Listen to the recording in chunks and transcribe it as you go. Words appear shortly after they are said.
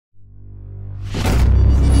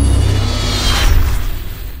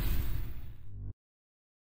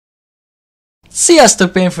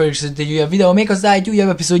Sziasztok, Payneful, és egy újabb videó, méghozzá egy újabb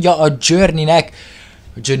epizódja a Journey-nek,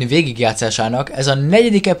 a Journey végigjátszásának. Ez a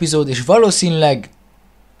 4. epizód, és valószínűleg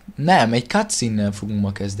nem, egy cutscene-nel fogunk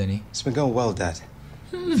ma kezdeni. It's been going well, Dad.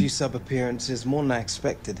 A few sub appearances, more than I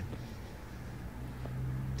expected.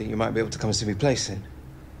 Think you might be able to come and see me play soon?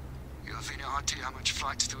 You have any idea how much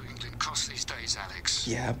flights to England cost these days, Alex?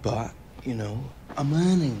 Yeah, but, you know, I'm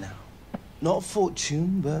earning now. Not a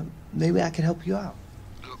fortune, but maybe I can help you out.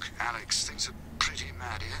 Look, Alex, things are pretty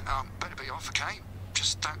mad here. Better be off, okay?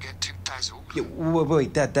 Just don't get too dazzled. Yeah,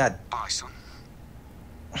 wait, Dad. Bye, son.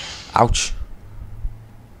 Ouch.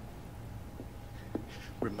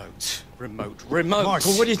 Remote.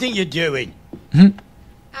 Michael, what do you think you're doing?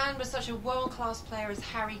 And with such a world-class player as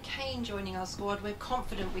Harry Kane joining our squad, we're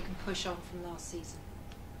confident we can push on from last season.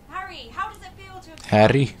 Harry, how does it feel to have...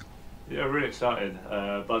 Harry? Yeah, really excited.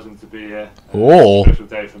 Buzzing to be here. Oh. Special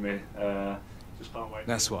day for me. Just can't wait.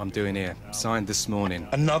 That's what I'm doing here. Signed this morning.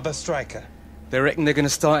 Another striker. They reckon they're going to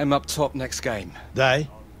start him up top next game. They?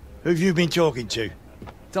 Who've you been talking to?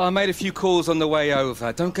 I made a few calls on the way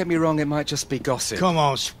over. Don't get me wrong, it might just be gossip. Come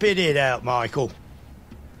on, spit it out, Michael.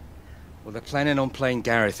 Well, they're planning on playing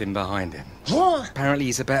Gareth in behind him. What? Apparently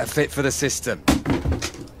he's a better fit for the system.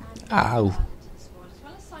 Ow. As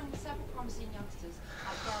well as signing several promising youngsters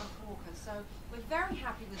like Gareth Walker, so we're very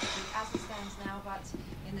happy with the group as it stands now, but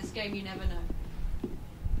in this game you never know.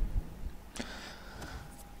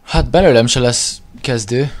 Hát belőlem se lesz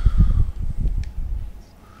kezdő.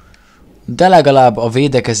 De legalább a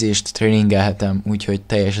védekezést tréningelhetem, úgyhogy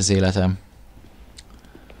teljes az életem.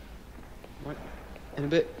 In a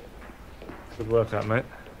bit. Good workout, mate.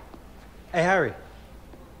 Hey, Harry.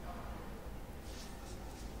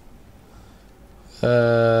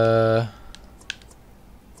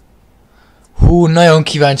 Hú, nagyon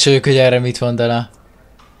kíváncsi vagyok, hogy erre mit mondaná.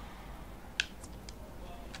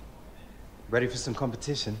 Ready for some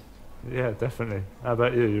competition? Yeah, definitely. How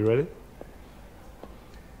about you? You ready?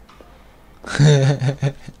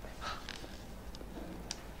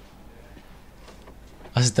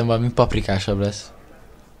 Azt hittem valami paprikásabb lesz.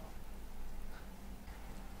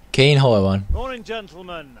 Kane hol van? Morning,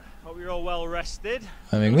 gentlemen. Hope you're all well rested.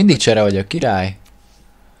 Még mindig csere vagyok, király.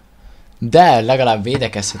 De legalább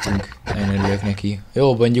védekezhetünk. Nagyon örülök neki.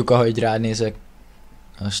 Jó, mondjuk, ahogy ránézek.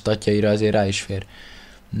 A statjaira azért rá is fér.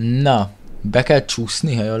 Na, be kell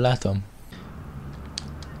csúszni, ha jól látom.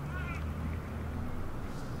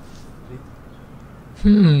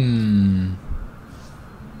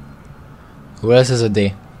 Hol lesz ez a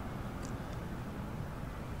D?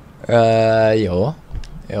 Jó.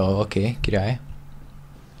 Jó, oké, király.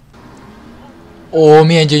 Ó,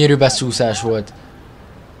 milyen gyönyörű beszúszás volt.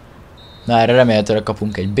 Na, erre remélhetőleg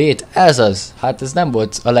kapunk egy B-t. Ez az! Hát ez nem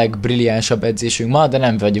volt a legbrilliánsabb edzésünk ma, de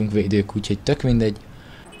nem vagyunk védők, úgyhogy tök mindegy.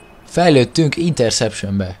 Fejlődtünk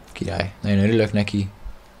interceptionbe, király. Nagyon örülök neki.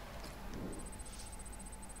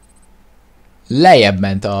 Lejjebb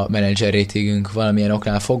ment a menedzser ratingünk valamilyen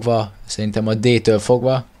oknál fogva, szerintem a D-től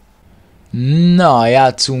fogva. Na,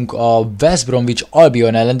 játszunk a West Bromwich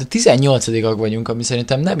Albion ellen, de 18-ak vagyunk, ami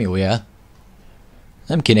szerintem nem jó jel.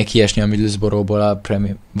 Nem kéne kiesni a Middlesbroughból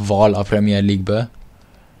a Premier League-ből.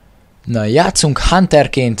 Na, játszunk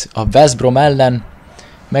Hunterként a West Brom ellen.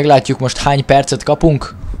 Meglátjuk most hány percet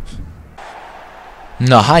kapunk.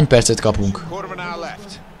 Na, hány percet kapunk?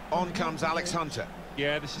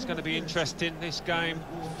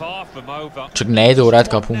 Csak 4 órát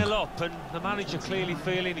kapunk.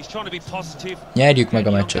 Nyerjük meg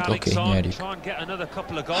a meccset, oké, nyerjük.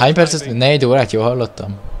 Hány percet? 4 órát, jól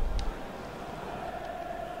hallottam?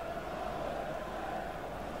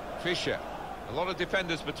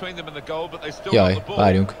 Jaj,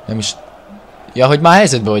 várjunk, nem is... Ja, hogy már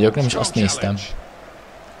helyzetben vagyok, nem is azt néztem.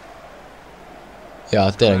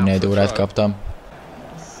 Ja, tényleg 4 órát kaptam.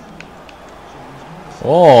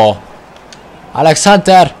 Ó! Alex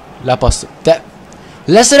Hunter! Lepasszol. Te...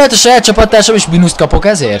 Leszeret a saját csapattársam és mínuszt kapok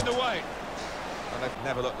ezért?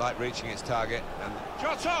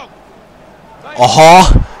 Aha!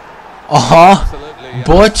 Aha!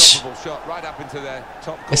 Bocs!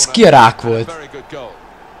 Ez ki a rák volt?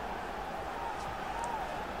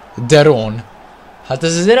 Deron. Hát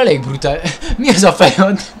ez azért elég brutál. Mi az a fej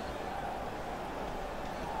ott?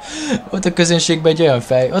 Ott a közönségben egy olyan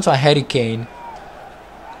fej. Ott van Harry Kane.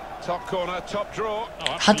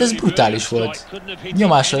 Hát ez brutális volt.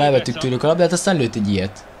 Nyomással elvettük tőlük a labdát, aztán lőtt egy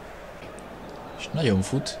ilyet. És nagyon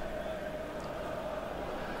fut.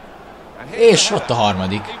 És ott a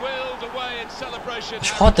harmadik.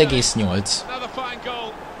 És 6,8.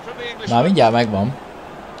 Már mindjárt megvan.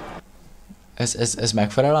 Ez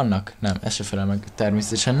megfelel annak? Nem, ez se felel meg.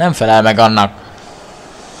 Természetesen nem felel meg annak.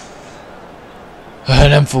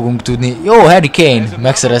 Nem fogunk tudni. Jó, Harry Kane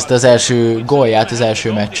megszerezte az első gólját az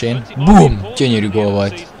első meccsén. Boom! Gyönyörű gól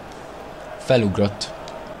volt. Felugrott.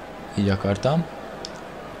 Így akartam.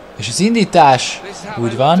 És az indítás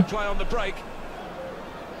úgy van.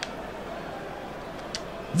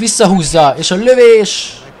 Visszahúzza, és a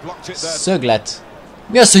lövés! Szöglet.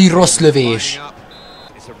 Mi az, hogy rossz lövés?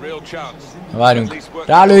 Várjunk.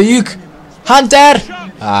 Rálőjük! Hunter!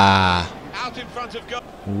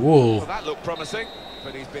 Wow.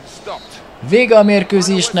 Vége a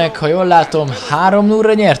mérkőzésnek, ha jól látom,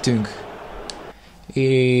 3-0-ra nyertünk.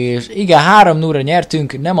 És igen, 3-0-ra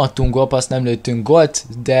nyertünk, nem adtunk gólpaszt, nem lőttünk gólt,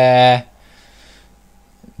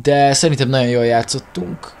 de szerintem nagyon jól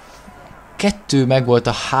játszottunk. 2 meg volt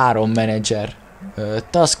a 3 menedzser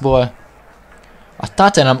taskból. A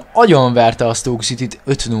Tottenham agyonverte a Stoke City-t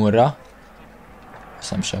 5-0-ra.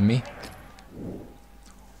 Azt nem semmi.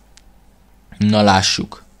 Na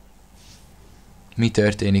lássuk. Mi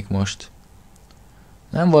történik most?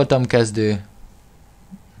 Nem voltam kezdő.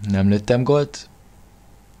 Nem lőttem gólt.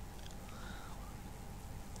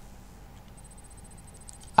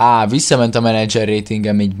 Visszament a menedzser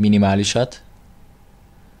ratingem egy minimálisat.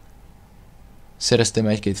 Szereztem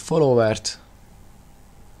 1-2 followert.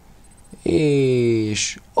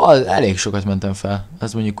 És elég sokat mentem fel.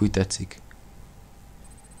 Az mondjuk úgy tetszik.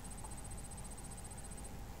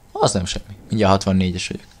 Az nem semmi. Mindjárt 64-es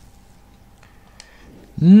vagyok.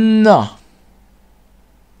 Na.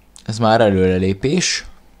 Ez már előrelépés.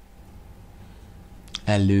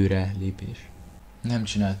 Előrelépés. Nem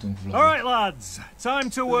csináltunk vlogot. Alright lads, time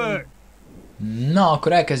to work. Na,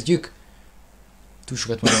 akkor elkezdjük. Túl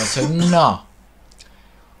sokat mondom azt, hogy na.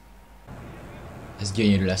 Ez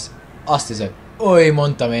gyönyörű lesz. Azt hiszem. Oly,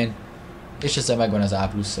 mondtam én. És ezzel megvan az A+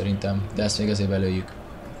 szerintem. De ezt még azért belőjük.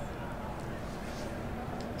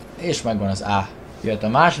 És megvan az A. Jöhet a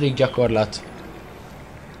második gyakorlat.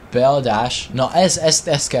 Beadás. Na,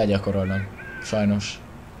 ezt kell gyakorolnom. Sajnos.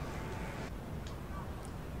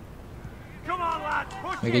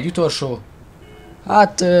 Még egy utolsó.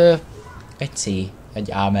 Hát, egy C.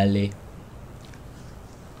 Egy A mellé.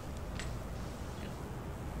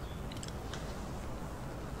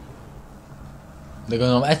 De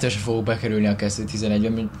gondolom ettől sem fogok bekerülni a kezdő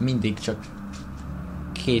 11-ben, mindig csak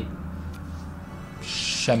 2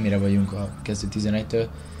 semmire vagyunk a kezdő 11-től.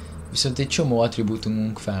 Viszont egy csomó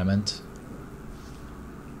attribútumunk felment.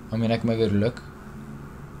 Aminek meg örülök.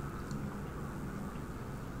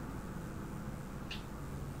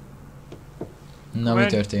 Na, mi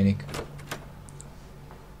történik?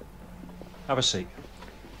 Have a seat.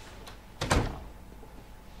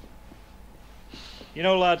 You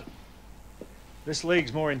know, lad, this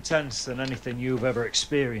league's more intense than anything you've ever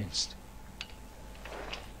experienced.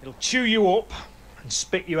 It'll chew you up and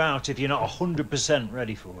spit you out if you're not 100%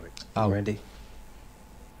 ready for it. I'm ready.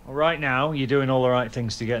 Well, right now, you're doing all the right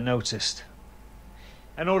things to get noticed.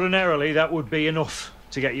 And ordinarily, that would be enough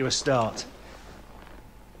to get you a start.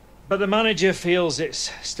 But the manager feels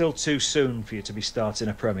it's still too soon for you to be starting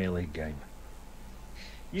a Premier League game.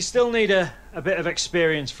 You still need a bit of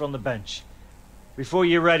experience from the bench before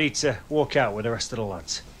you're ready to walk out with the rest of the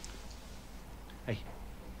lads. Hey,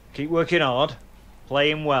 keep working hard,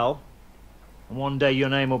 playing well, and one day your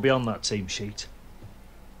name will be on that team sheet.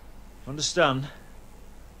 Understand?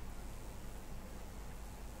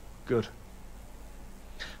 Good.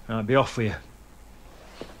 I'll be off with you.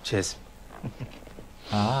 Cheers.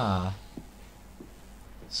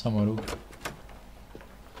 Szomorú.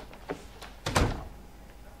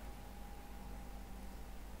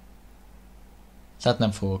 Tehát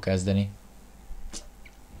nem fogok kezdeni.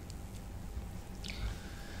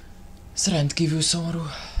 Ez rendkívül szomorú.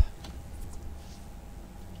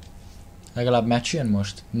 Legalább meccs jön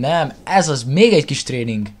most? Nem, ez az még egy kis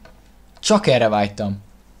tréning. Csak erre vágytam.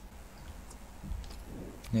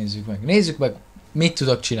 Nézzük meg, mit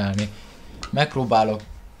tudok csinálni. Megpróbálok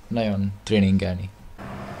nagyon tréningelni.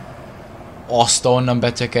 Azt onnan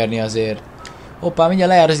betekerni azért. Hoppá,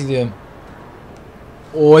 mindjárt lejár az időm.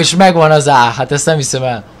 Ó, és megvan az A, hát ezt nem hiszem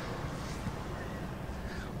el.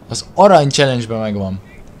 Az arany challenge-ben megvan.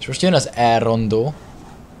 És most jön az elrondó.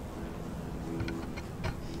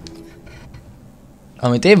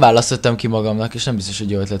 Amit én választottam ki magamnak, és nem biztos, hogy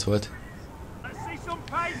jó ötlet volt.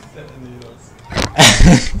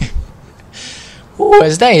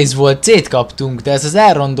 Ez nehéz volt, C-t kaptunk, de ez az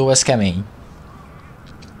elrondó, ez kemény.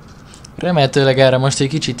 Remélhetőleg erre most egy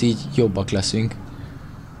kicsit így jobbak leszünk.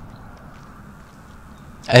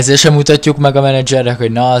 Ezzel sem mutatjuk meg a menedzsernek,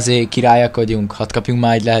 hogy na azért királyak vagyunk, hadd kapjunk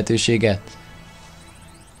már egy lehetőséget.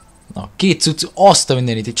 Na, 2 cucc, azt a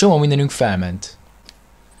mindenit, egy csomó mindenünk felment.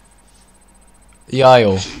 Ja,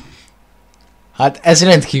 jó. Hát ez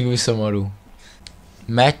rendkívül szomorú.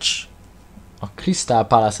 Match. A Crystal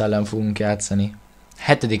Palace ellen fogunk játszani.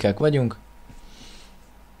 7-ek vagyunk.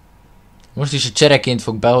 Most is a csereként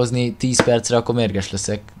fog behozni 10 percre, akkor mérges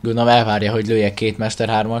leszek. Gondolom elvárja, hogy lőjek 2 Mester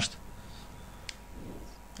 3-ast.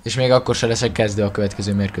 És még akkor se leszek kezdő a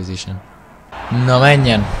következő mérkőzésen. Na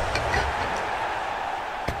menjen!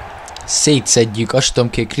 Szétszedjük, azt tudom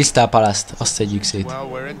ki, Crystal Palace-t, azt szedjük szét.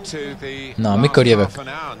 Na, mikor jövök?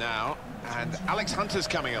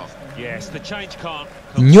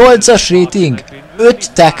 8-as rating?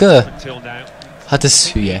 5 tackle? Hát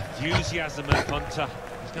ez hülye.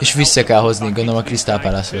 És vissza kell hozni, gondolom a Crystal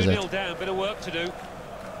Palace vezet.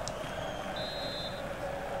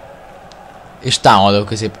 És támadó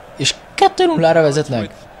közép. És 2-0-ra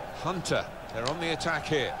vezetnek.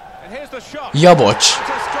 Ja, bocs.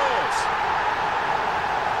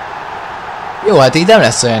 Jó, hát így nem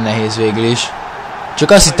lesz olyan nehéz végül is.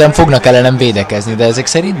 Csak azt hittem fognak ellenem védekezni, de ezek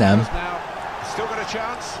szerint nem.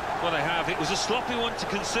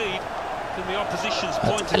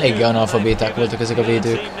 Hát eléggé analfabéták voltak ezek a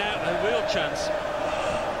védők.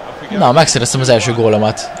 Na, megszereztem az első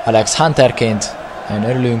gólomat. Alex Hunterként. Nagyon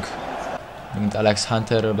örülünk. Mint Alex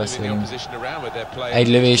Hunterről beszélünk. Egy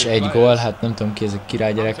lövés, egy gól. Hát nem tudom ki ez a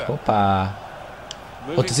királygyerek. Hoppá.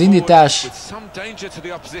 Ott az indítás.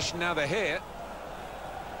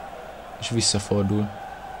 És visszafordul.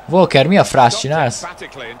 Walker, mi a frász csinálsz?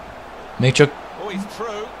 Még csak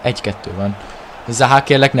 1-2 van. Zaha,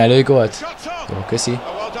 kérlek, ne lőj gólt. Jó, köszi.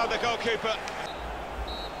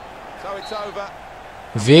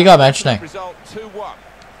 Vége a meccsnek?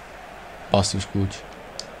 Basszus kulcs.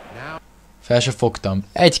 Fel se fogtam.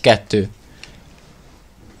 1-2.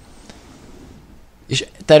 És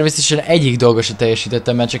természetesen egyik dolgot se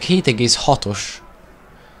teljesítettem, mert csak 7,6-os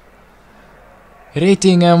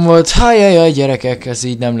ratingem volt. Hajjajjaj, gyerekek, ez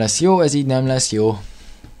így nem lesz jó, ez így nem lesz jó.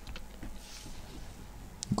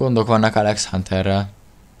 Gondok vannak Alex Hunterrel.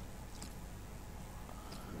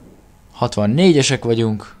 64-esek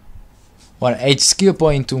vagyunk. Van egy skill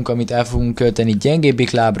pointunk, amit el fogunk költeni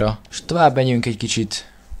gyengébbik lábra, és tovább menjünk egy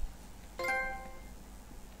kicsit.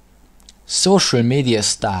 Social Media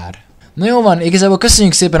Star. Na jó van, igazából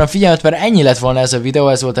köszönjük szépen a figyelmet, mert ennyi lett volna ez a videó,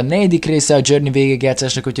 ez volt a 4. része a Journey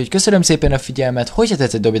végigjátszásnak, úgyhogy köszönöm szépen a figyelmet, hogyha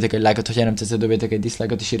tetszett, dobjatok egy lájkot, hogyha nem tetszett, dobjatok egy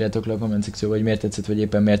dislike-ot, és írjátok le a komment szekcióba, hogy miért tetszett, vagy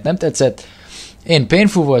éppen miért nem tetszett. Én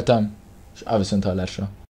Payneful voltam, és a viszonthallásra.